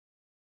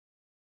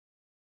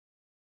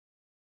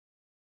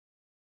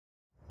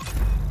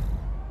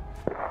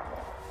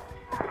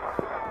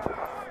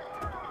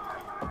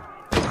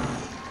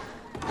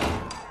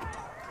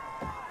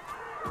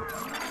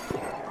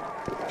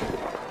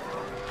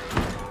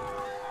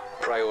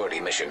priority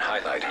mission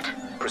highlighted.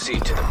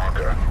 Proceed to the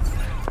marker.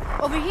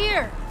 Over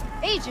here!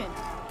 Agent!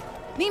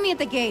 Meet me at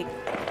the gate.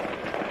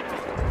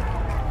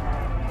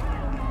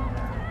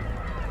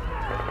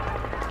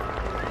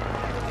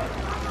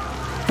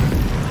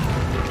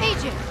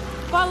 Agent!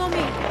 Follow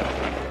me!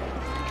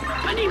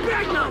 I need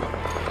Magnum!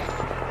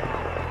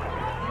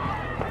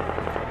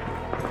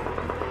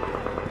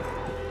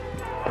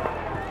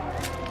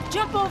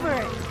 Jump over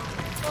it!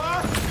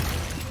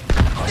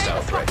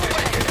 Hostile threat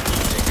detected.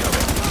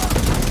 Incoming.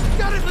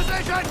 Got it,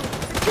 position!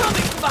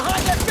 Coming from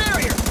behind that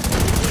barrier!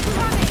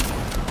 Coming!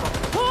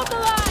 Hold the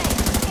line!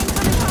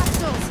 Incoming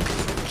hostiles!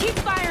 Keep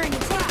firing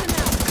and take them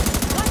out!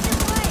 Watch your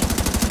flank!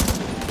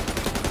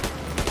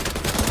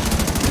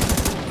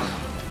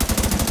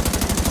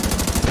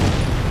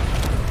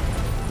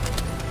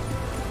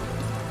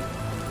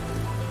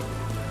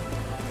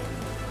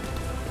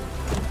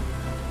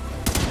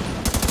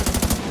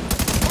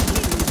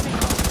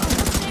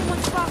 Don't stay in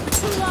one spot for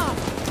too long!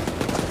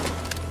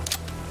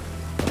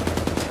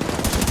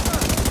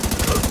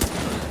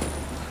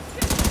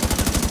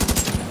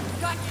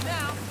 Got you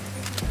now!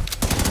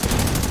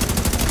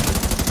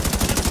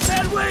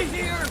 Bad way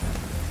here!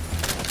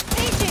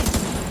 Agent!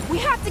 We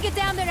have to get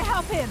down there to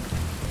help him!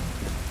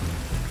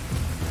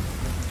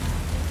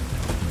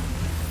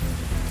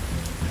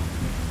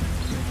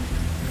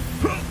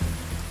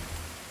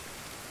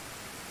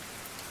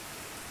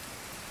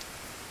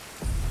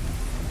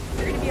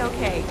 You're gonna be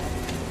okay.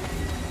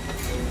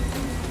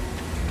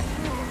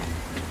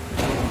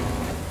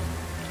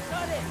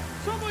 Got it!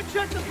 Someone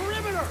check the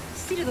perimeter!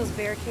 See to those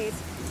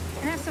barricades,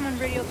 and have someone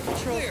radio the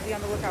patrols to be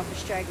on the lookout for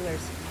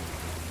stragglers.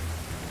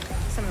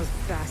 Some of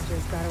those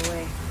bastards got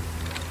away.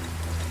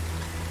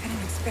 I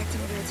didn't expect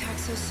him to attack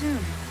so soon.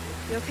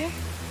 You okay?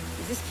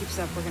 If this keeps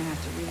up, we're gonna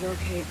have to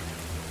relocate.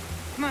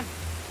 Come on,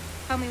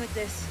 help me with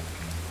this.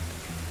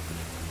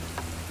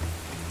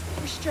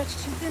 We're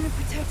stretched too thin to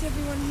protect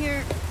everyone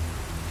here.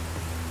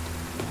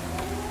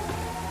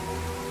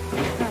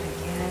 Not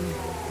again.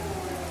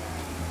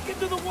 Get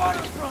to the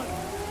waterfront!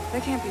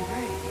 That can't be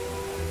right.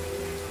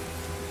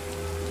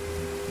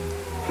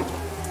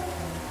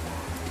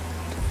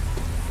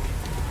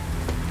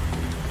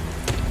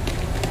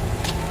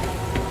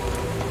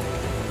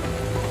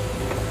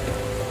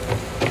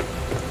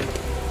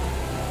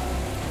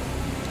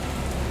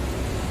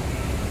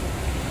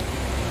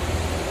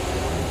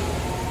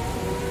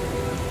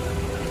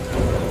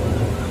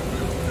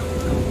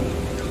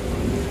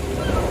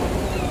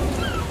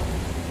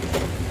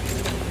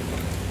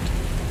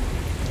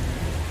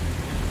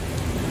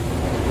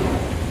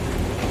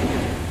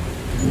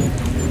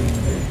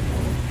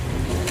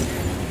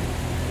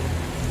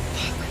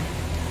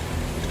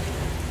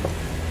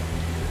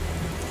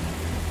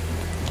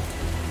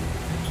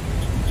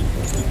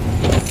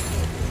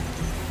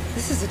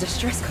 This is a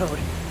distress code.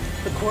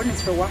 The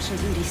coordinates for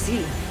Washington,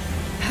 D.C.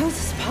 How is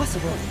this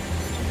possible?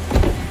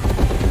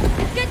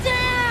 Get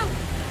down!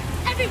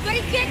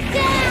 Everybody get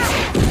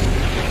down!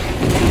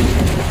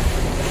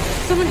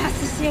 Someone has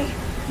to stay.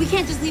 We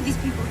can't just leave these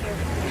people here.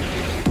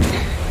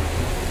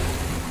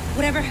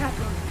 Whatever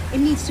happened, it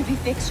needs to be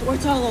fixed or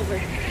it's all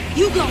over.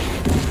 You go!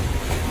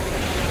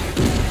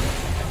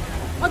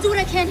 I'll do what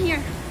I can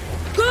here.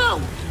 Go!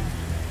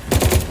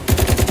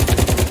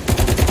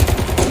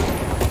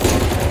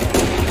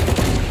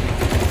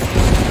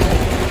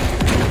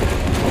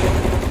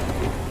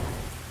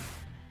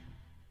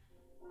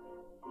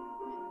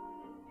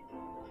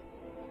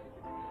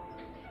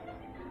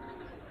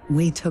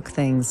 We took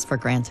things for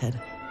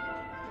granted.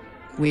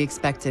 We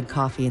expected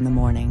coffee in the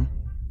morning.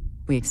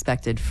 We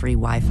expected free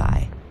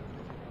Wi-Fi.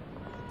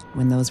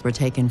 When those were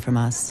taken from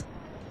us,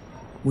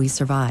 we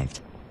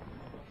survived.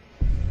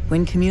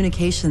 When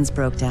communications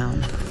broke down,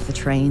 the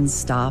trains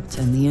stopped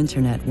and the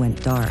internet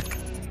went dark,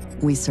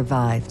 we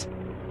survived.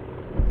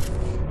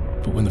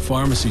 But when the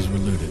pharmacies were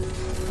looted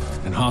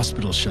and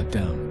hospitals shut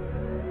down,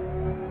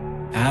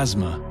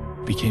 asthma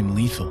became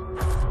lethal.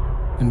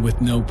 And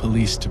with no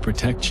police to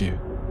protect you,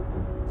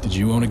 did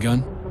you own a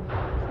gun?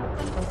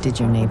 Did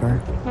your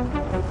neighbor?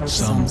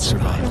 Some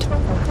survived.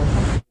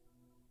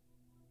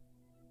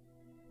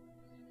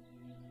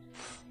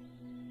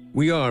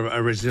 We are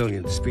a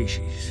resilient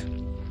species.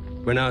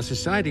 When our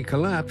society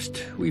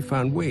collapsed, we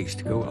found ways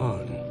to go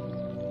on.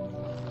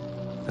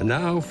 And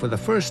now, for the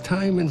first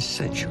time in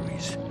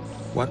centuries,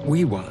 what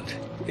we want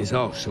is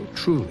also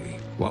truly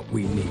what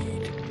we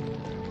need.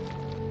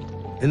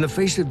 In the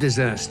face of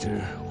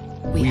disaster,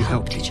 we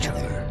helped each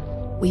other.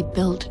 We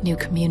built new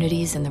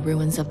communities in the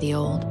ruins of the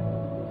old.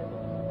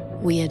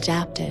 We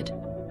adapted.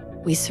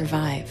 We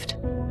survived.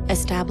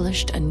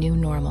 Established a new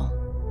normal.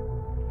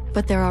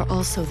 But there are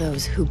also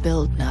those who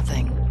build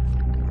nothing.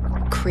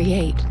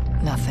 Create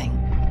nothing.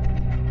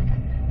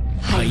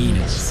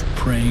 Hyenas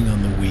preying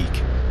on the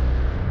weak.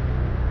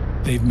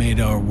 They've made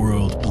our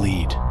world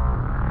bleed.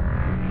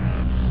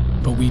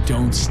 But we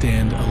don't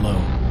stand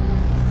alone.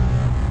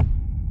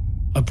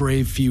 A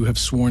brave few have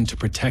sworn to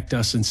protect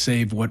us and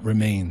save what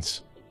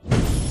remains.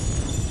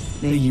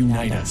 They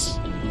unite us.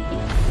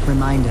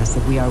 Remind us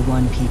that we are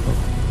one people.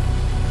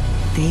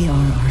 They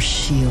are our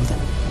shield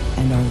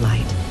and our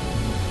light.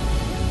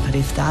 But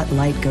if that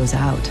light goes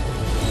out,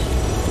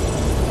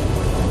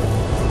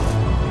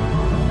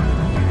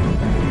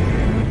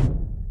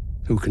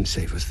 who can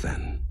save us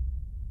then?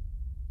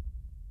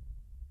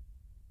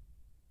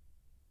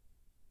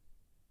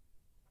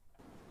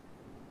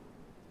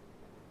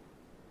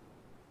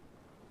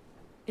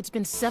 It's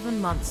been 7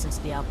 months since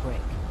the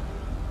outbreak.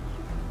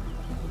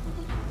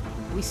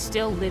 We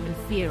still live in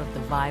fear of the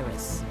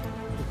virus,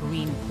 the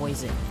green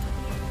poison.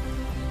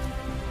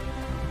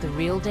 The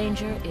real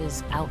danger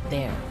is out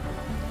there,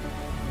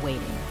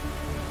 waiting.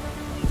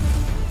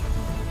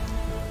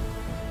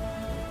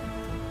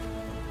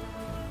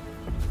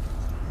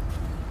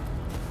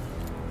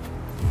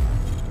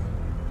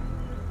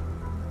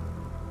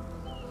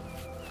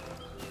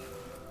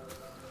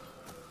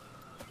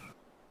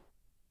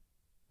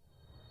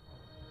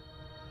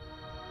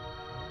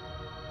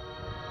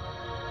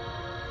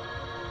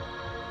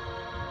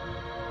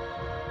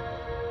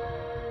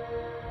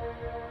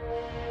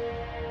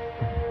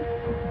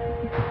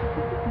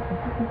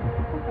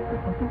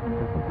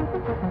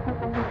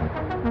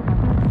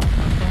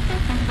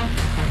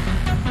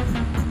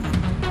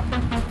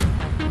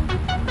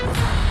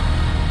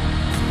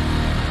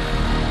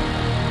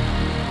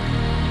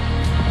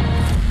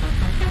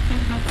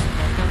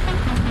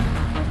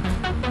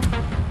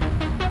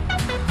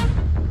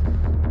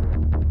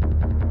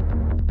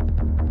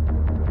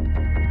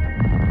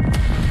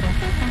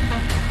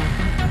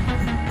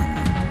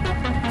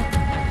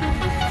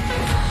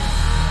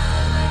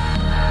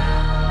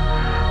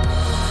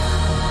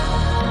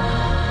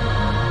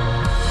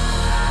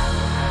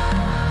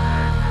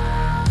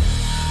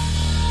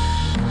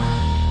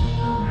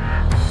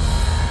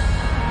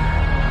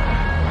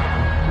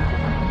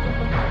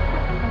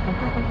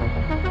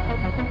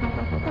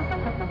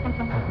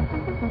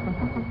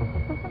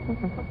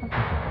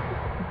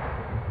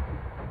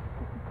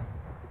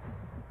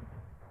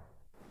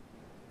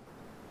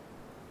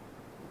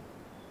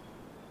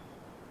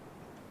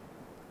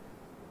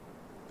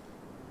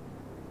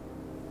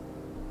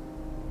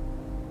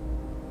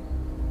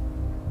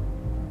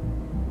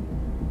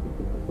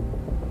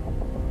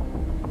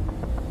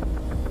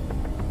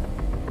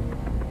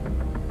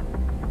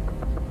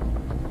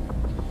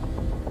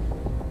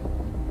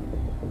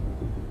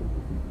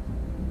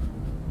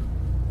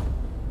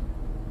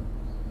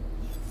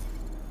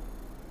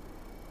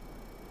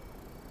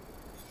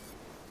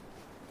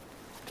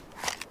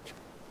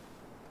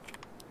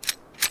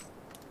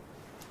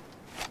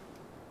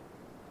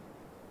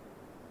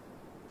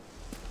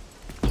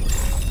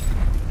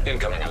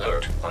 Incoming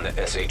alert on the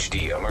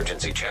SHD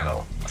emergency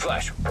channel.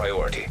 Flash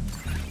priority.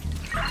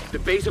 The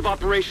base of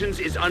operations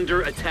is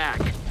under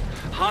attack.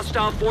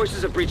 Hostile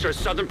forces have breached our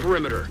southern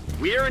perimeter.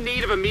 We are in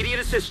need of immediate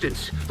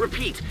assistance.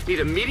 Repeat, need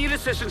immediate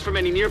assistance from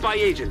any nearby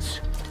agents.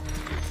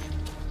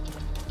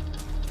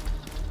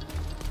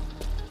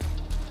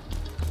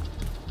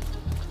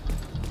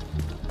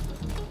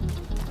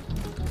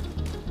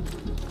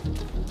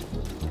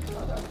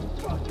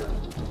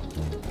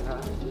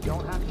 You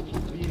don't have to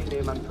keep beating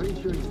him. I'm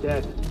pretty sure he's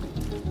dead.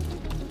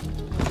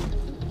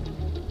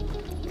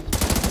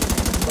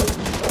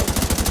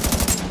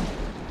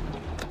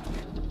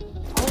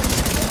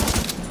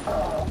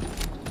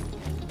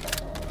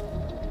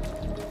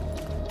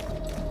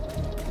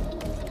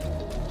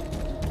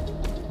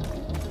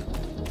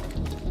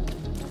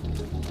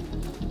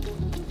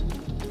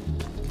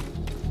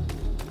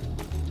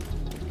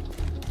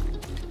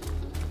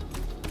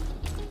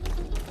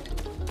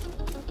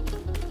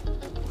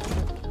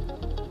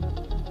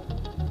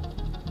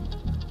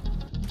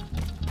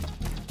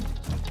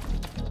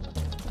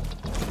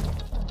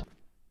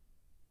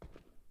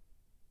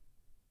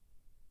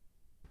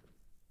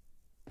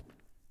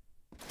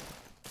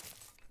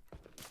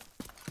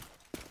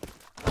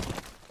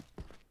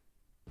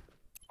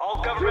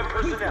 All government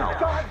personnel,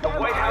 the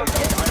White House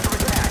is under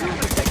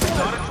attack. This is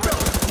not a drill.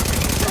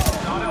 This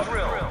is not a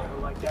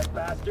drill. Like that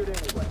bastard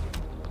anyway.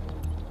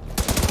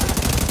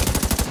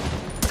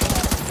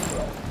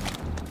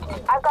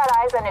 I've got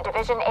eyes on a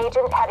division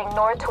agent heading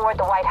north toward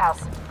the White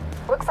House.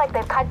 Looks like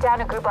they've cut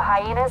down a group of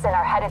hyenas and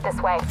are headed this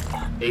way.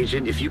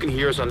 Agent, if you can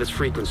hear us on this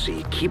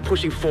frequency, keep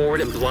pushing forward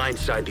and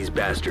blindside these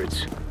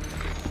bastards.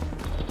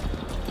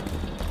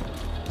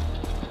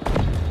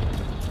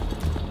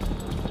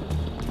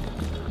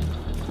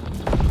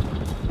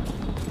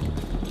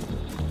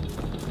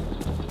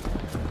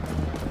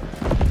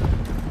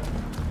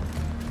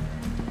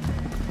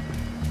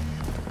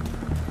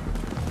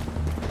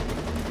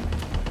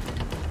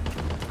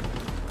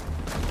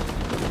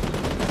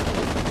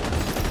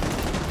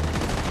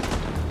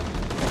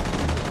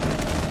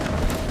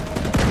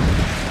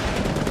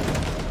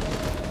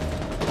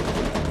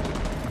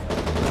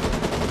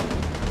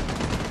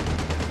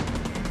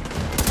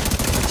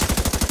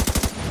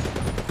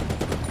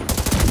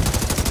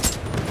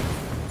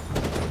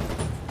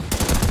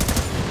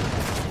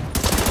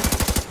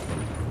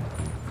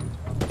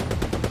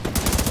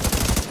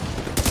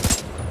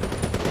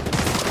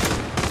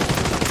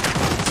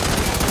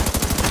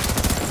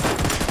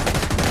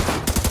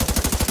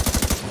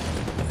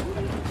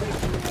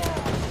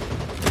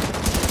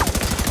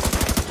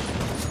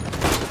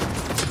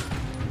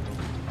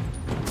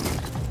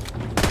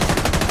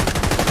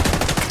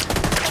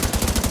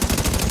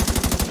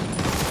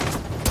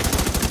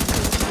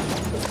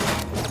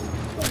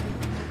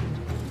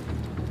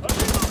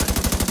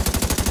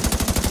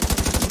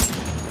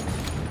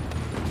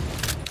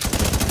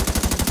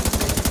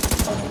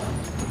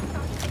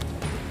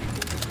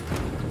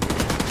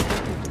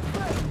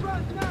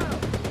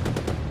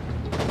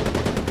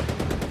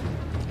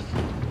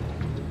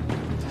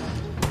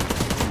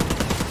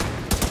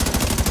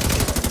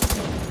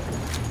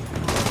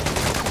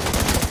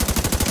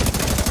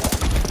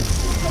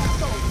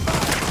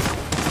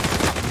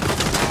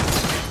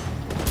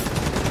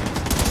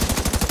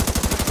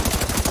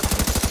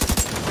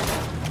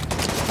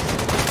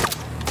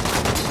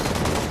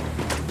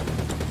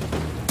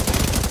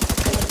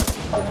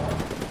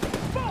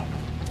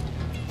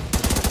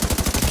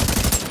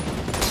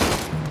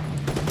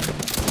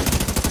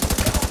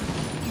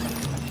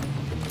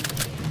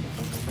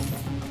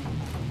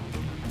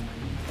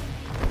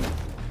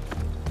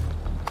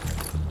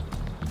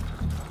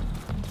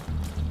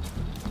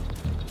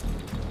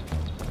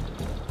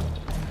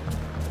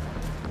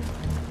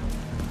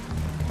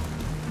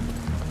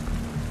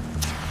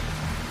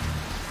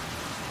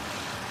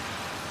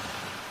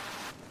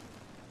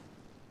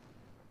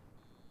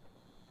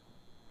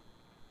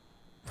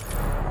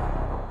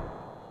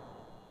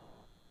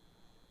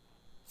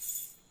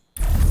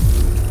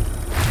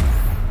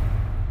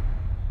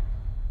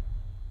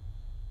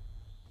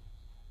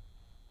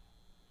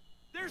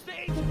 First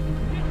aid!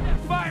 Get that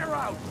fire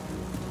out!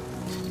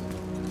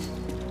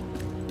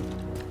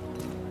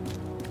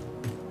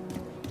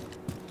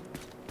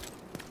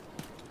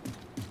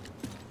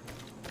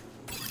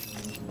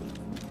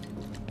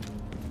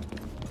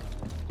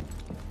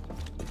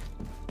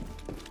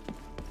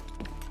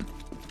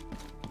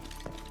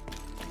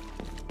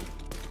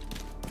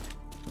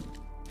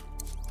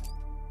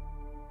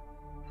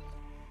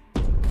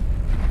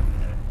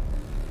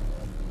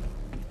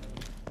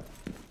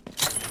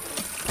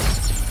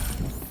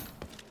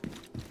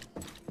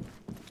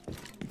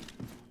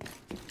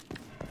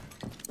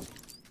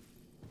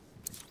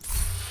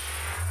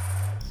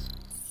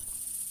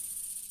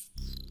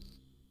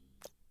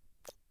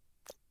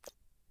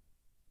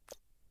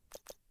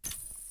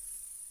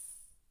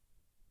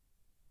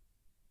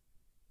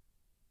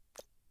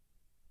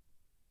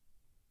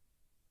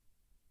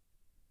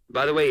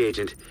 By the way,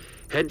 Agent,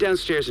 head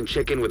downstairs and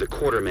check in with the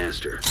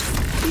quartermaster.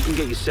 He can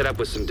get you set up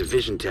with some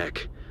division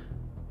tech.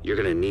 You're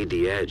gonna need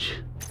the edge.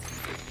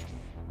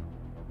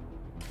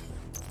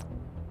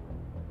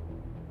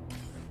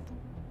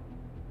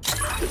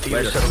 The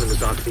theater settlement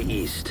is off to the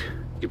east.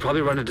 You'll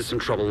probably run into some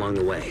trouble along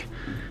the way.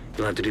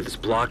 You'll have to do this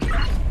block.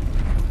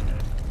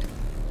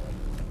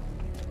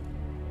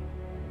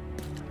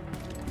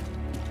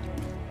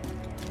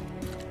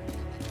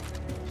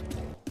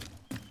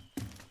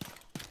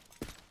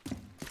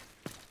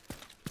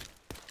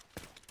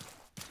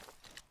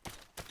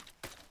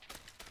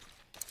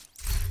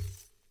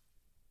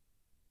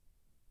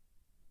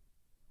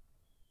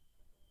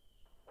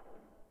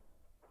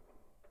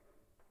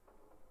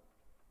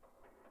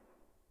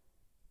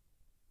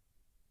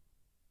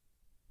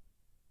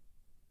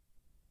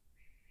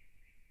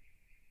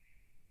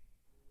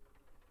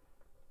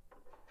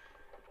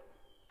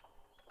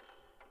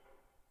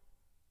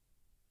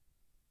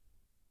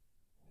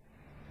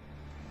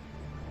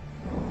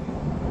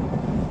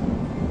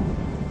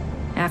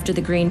 After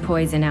the green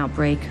poison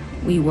outbreak,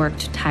 we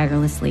worked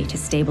tirelessly to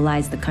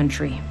stabilize the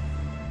country.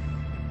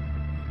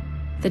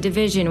 The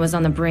division was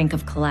on the brink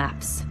of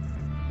collapse.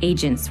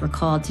 Agents were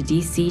called to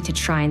DC to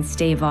try and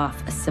stave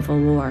off a civil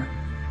war.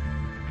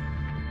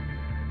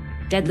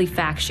 Deadly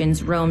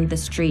factions roamed the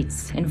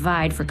streets and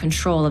vied for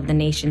control of the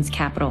nation's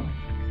capital.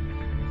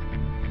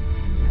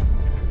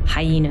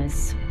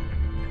 Hyenas,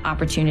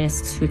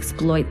 opportunists who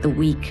exploit the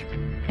weak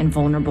and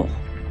vulnerable.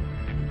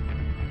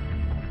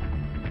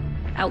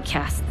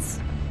 Outcasts,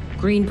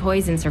 green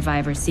poison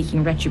survivors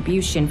seeking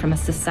retribution from a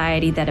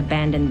society that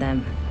abandoned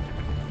them.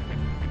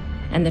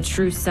 And the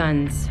true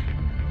sons,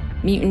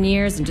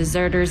 mutineers and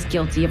deserters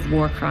guilty of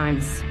war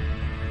crimes.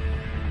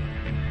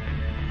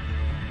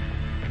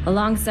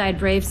 Alongside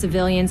brave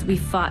civilians, we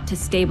fought to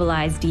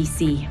stabilize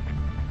DC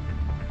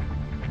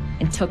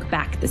and took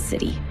back the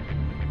city.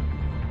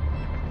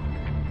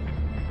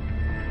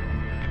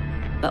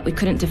 But we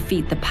couldn't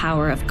defeat the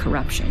power of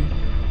corruption.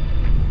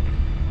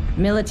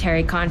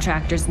 Military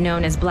contractors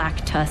known as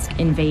Black Tusk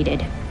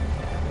invaded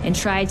and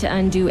tried to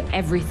undo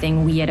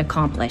everything we had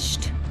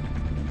accomplished.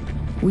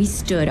 We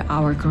stood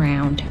our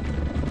ground,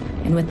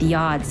 and with the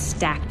odds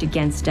stacked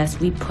against us,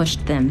 we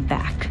pushed them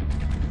back.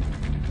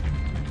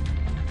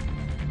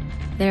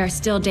 There are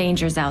still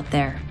dangers out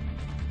there.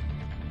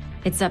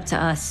 It's up to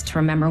us to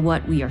remember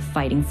what we are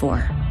fighting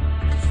for.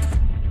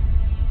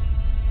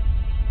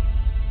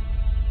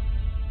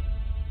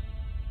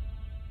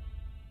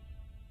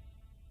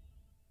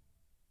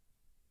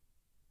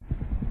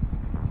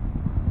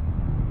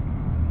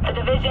 The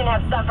division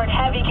have suffered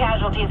heavy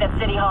casualties at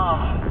City Hall.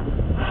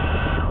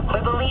 We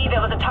believe it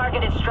was a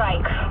targeted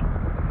strike.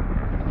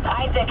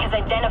 Isaac has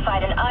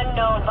identified an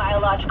unknown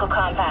biological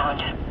compound.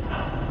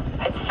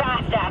 It's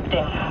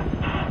fast-acting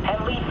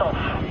and lethal.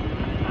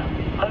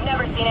 We've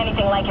never seen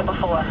anything like it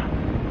before.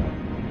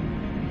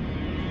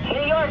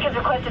 New York has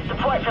requested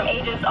support from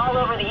agents all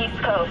over the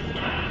East Coast.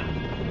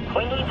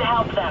 We need to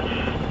help them.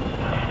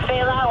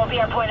 Fela will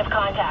be our point of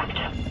contact.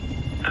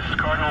 This is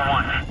Cardinal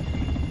 1.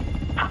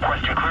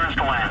 Requesting clearance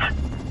to land.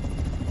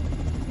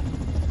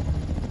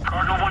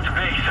 Cardinal 1 to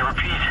base, I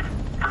repeat.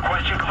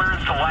 Requesting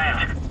clearance to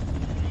land.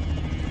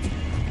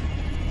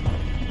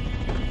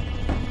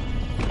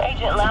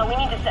 Agent Lau, we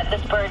need to set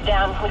this bird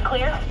down. We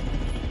clear?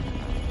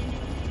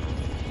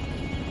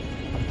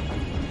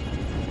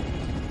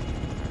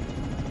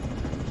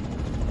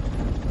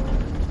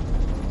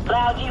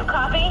 Lau, do you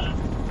copy?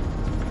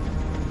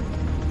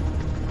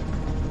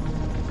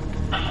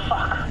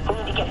 Fuck, we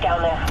need to get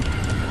down there.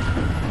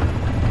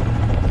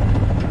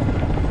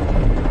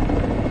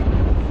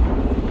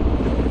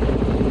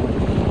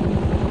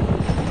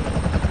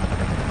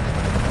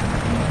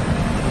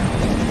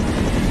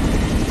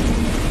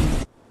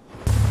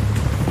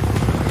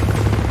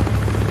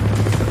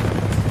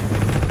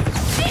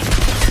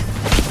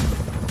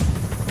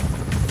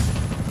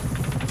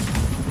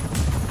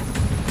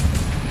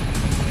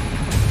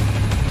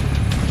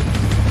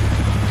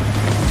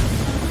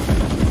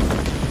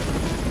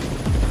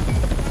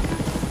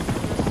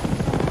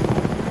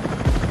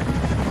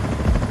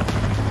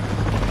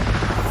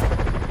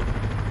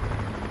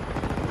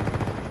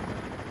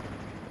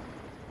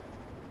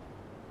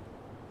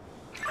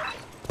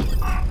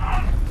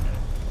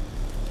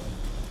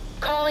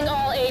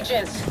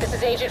 Agents, this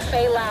is Agent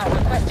Faye Lau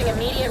requesting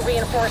immediate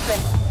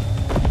reinforcement.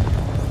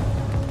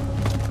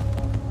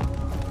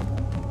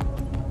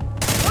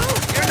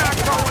 You're not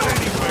going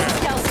anywhere!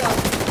 Kelso,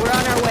 we're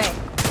on our way.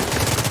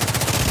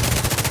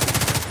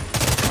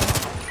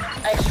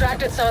 I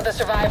extracted some of the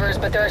survivors,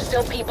 but there are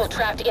still people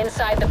trapped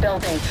inside the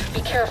building. Be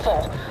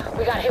careful.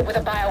 We got hit with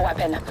a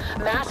bioweapon.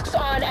 Masks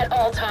on at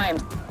all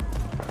times.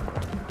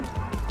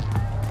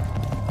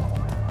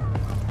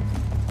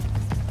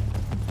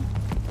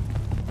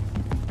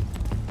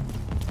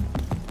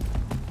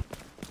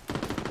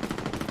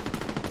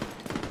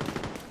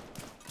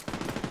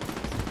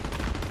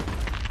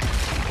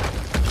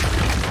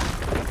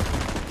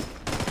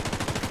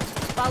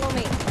 Follow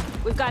me.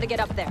 We've got to get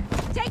up there.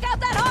 Take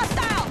out that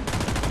hostile!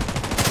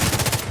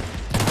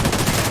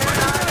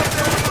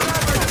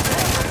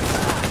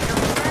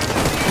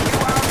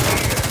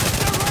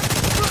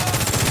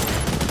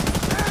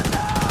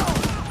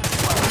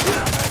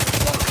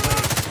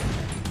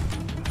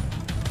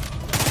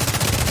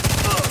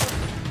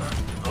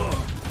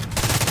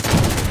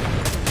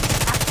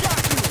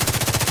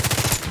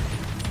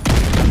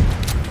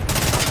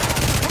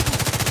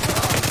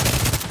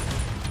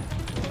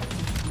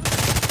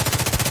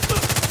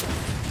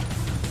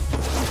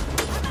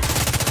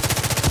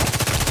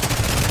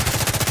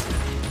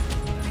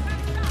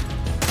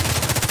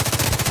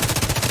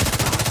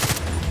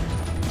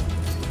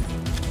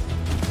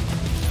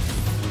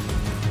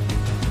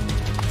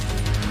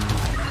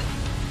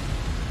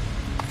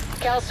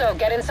 Kelso,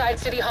 get inside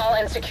City Hall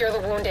and secure the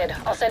wounded.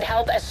 I'll send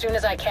help as soon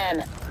as I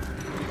can.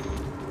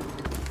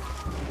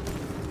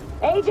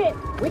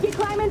 Agent, we can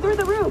climb in through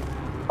the roof.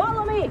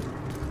 Follow me.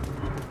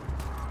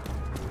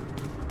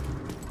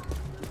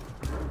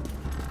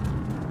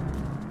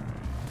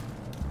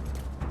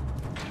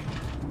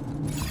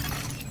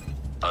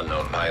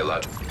 Unknown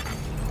pilot.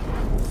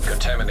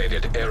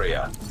 Contaminated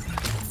area.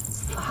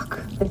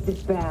 Fuck, this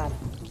is bad.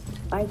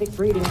 Isaac's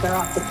readings are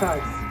off the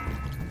charts.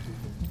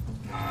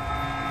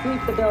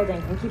 Sweep the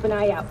building and keep an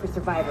eye out for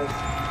survivors.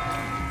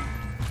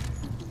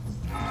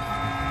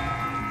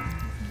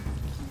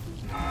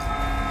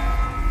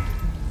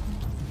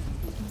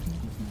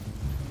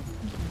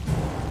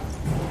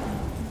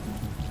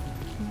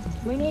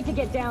 We need to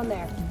get down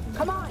there.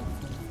 Come on!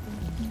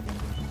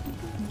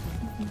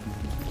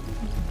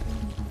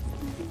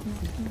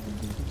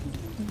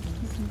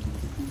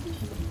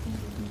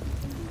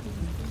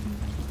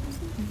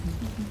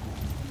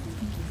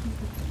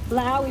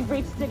 Lau, we've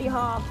reached City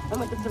Hall. I'm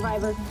with the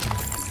survivors.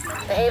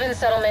 The Haven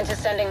settlement is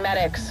sending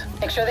medics.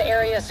 Make sure the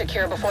area is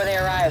secure before they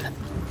arrive.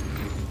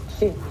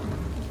 Shit.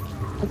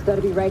 It's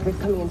gotta be Rikers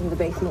coming in through the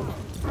basement.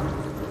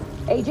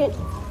 Agent,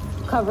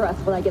 cover us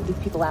while I get these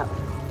people out.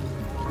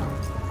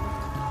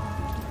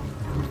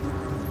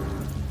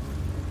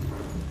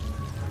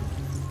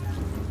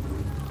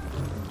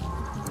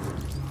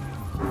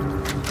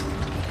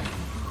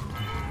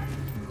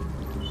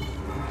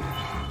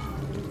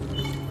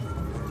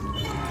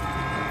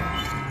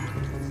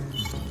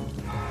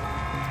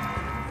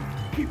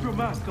 Keep your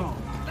mask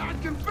on. I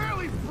can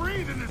barely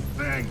breathe in this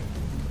thing.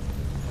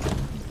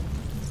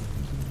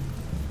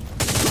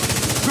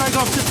 Drag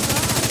off this.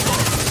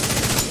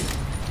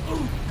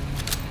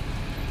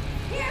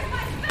 Here's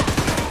my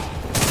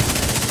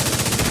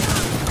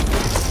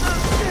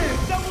Shit,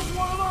 that was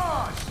one of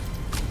ours.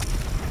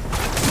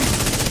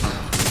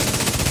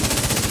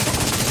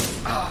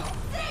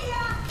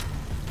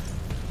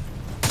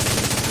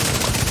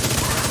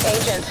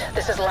 Agent,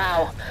 this is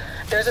Lau.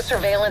 There's a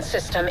surveillance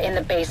system in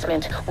the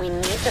basement. We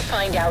need to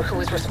find out who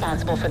is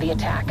responsible for the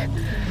attack.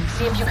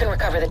 See if you can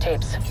recover the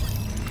tapes.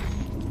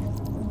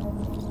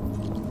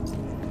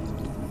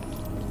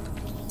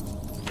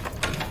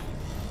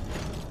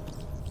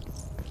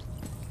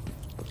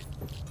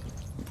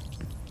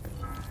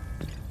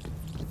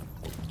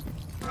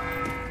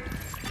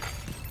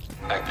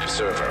 Active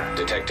server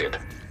detected.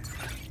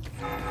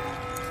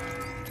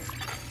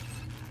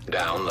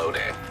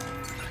 Downloading.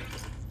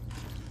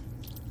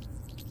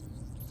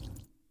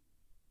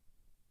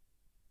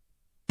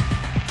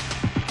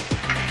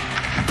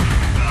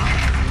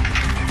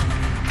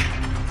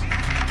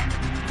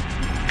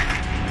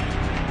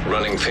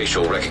 Running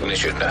facial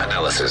recognition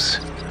analysis.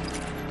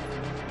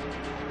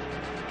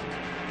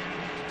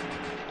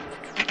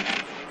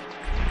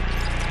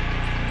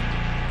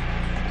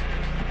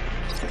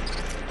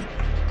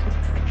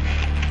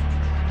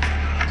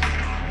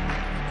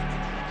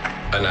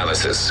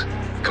 Analysis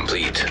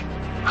complete.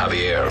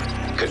 Javier,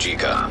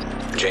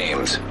 Kajika,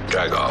 James,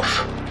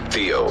 Dragoff,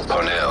 Theo,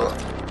 Parnell,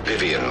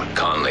 Vivian,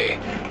 Conley.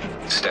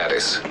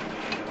 Status,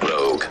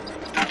 Rogue.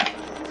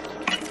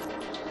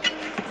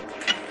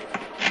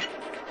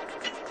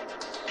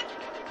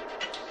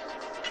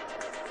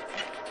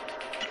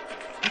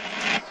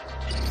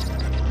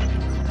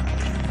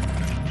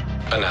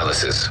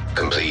 Analysis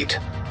complete.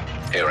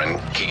 Aaron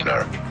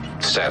Keener.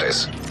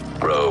 Status,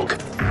 Rogue.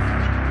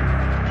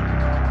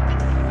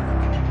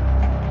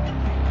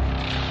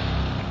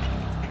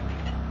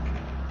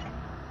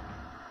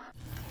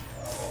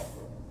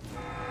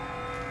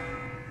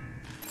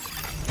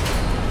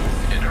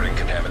 Entering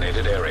contaminated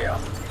contaminated area.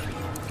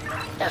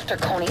 After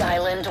Coney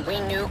Island, we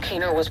knew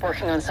Keener was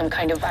working on some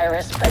kind of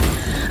virus, but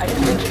I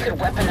didn't think he could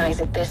weaponize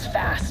it this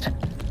fast.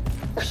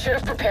 We should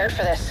have prepared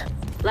for this.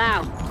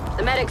 Lau,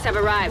 the medics have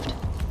arrived.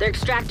 They're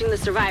extracting the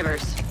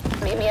survivors.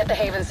 Meet me at the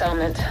Haven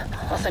settlement.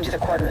 I'll send you the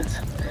coordinates.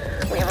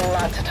 We have a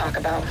lot to talk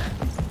about.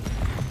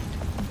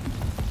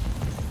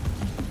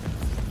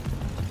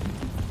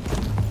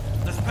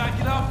 Let's pack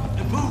it up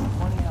and move.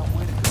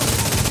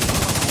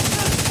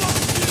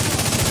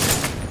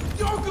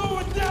 You're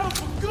going down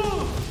for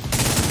good.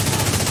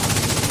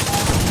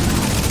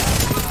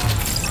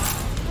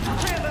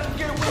 Can't let him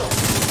get away.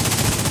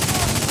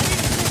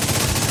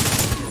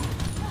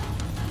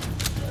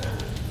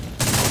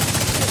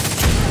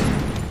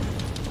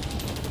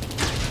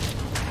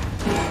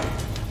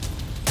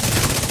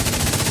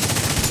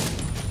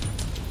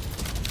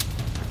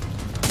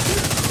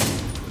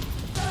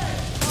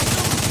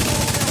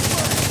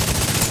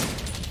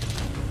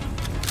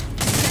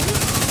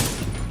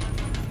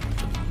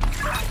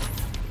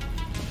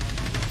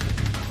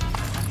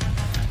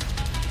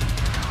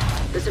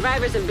 The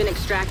survivors have been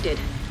extracted.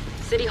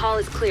 City Hall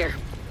is clear.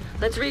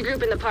 Let's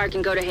regroup in the park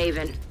and go to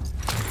Haven.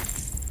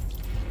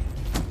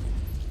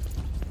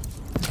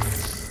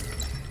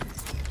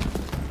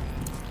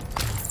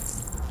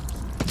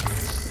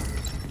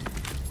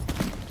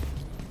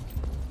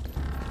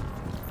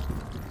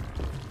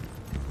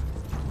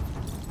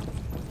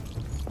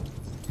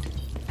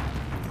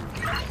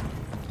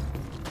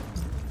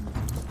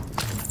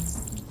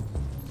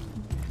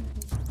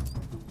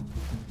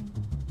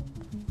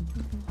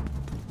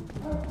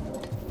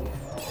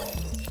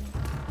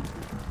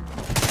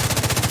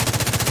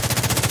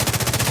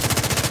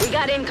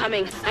 Got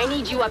incoming. I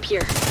need you up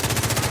here.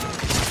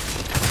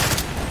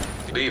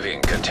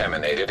 Leaving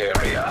contaminated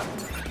area.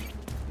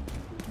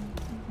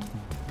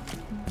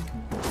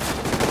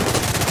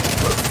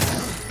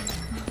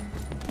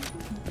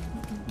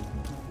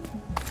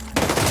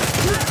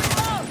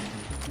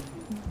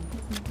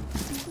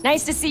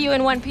 Nice to see you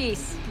in one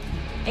piece.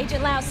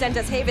 Agent Lau sent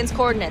us Haven's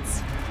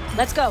coordinates.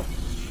 Let's go.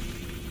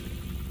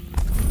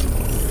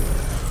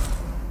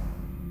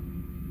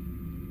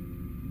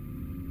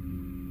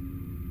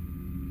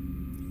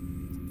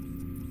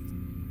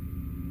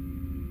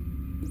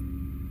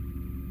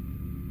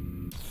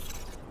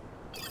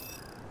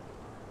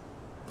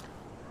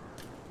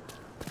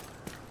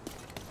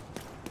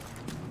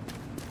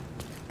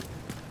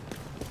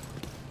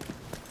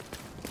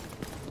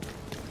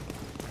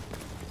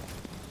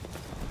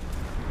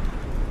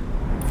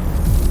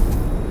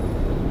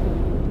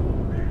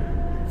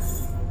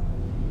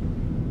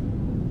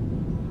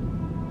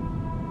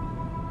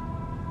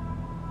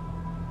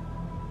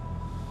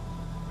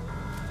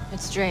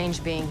 It's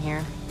strange being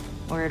here,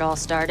 where it all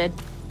started.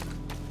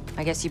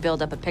 I guess you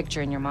build up a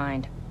picture in your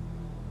mind.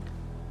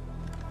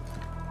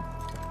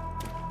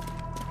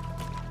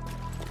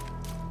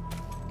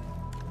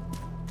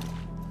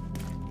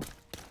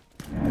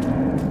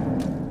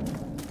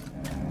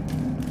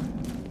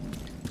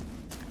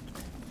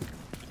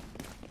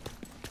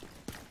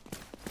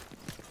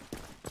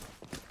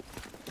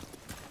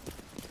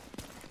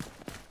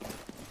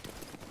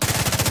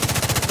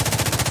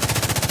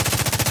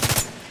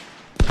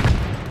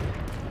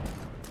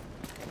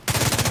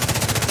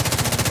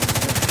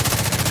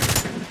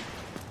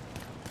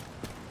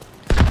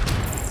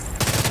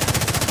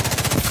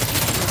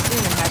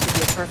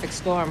 Perfect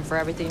storm for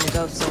everything to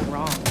go so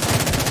wrong.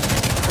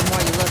 The more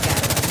you look at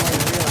it, the more you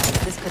realize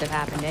this could have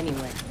happened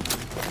anywhere.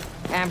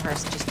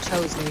 Amherst just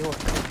chose New York.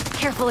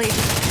 Careful, Agent.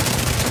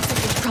 Looks like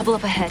there's trouble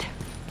up ahead.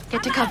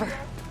 Get to cover.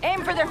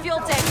 Aim for their fuel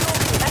tank.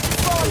 That should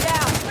slow them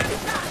down.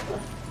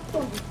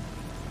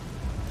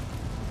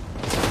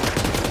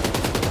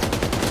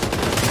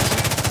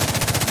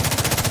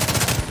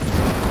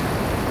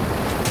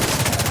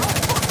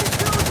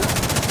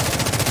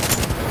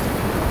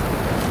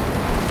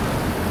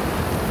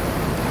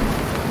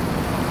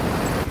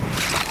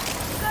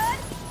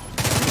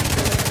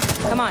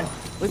 Come on,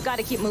 we've got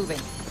to keep moving.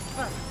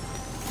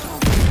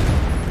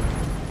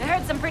 I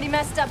heard some pretty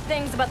messed up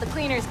things about the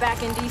cleaners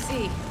back in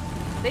DC.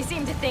 They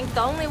seem to think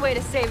the only way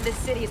to save this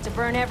city is to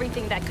burn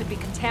everything that could be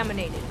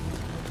contaminated.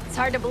 It's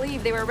hard to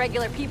believe they were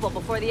regular people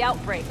before the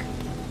outbreak.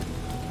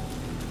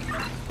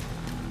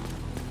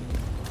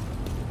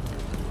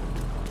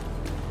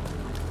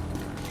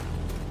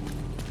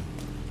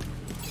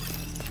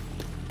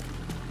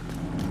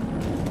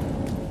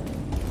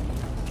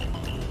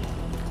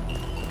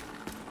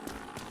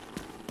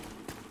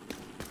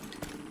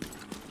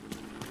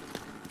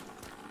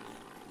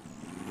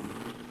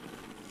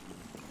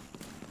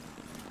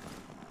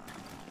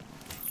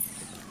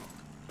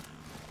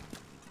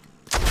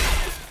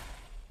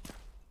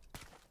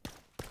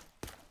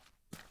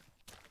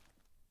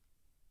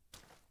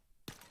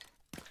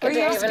 Get to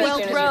Haven as soon as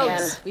you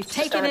can. We've Just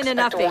taken don't in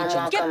enough, expect a warm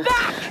Agent. Get welcome.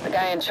 back! The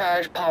guy in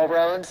charge, Paul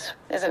Rhodes,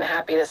 isn't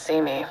happy to see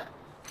me.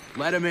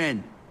 Let him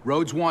in.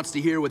 Rhodes wants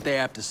to hear what they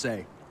have to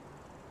say.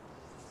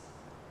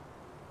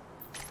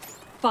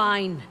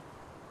 Fine.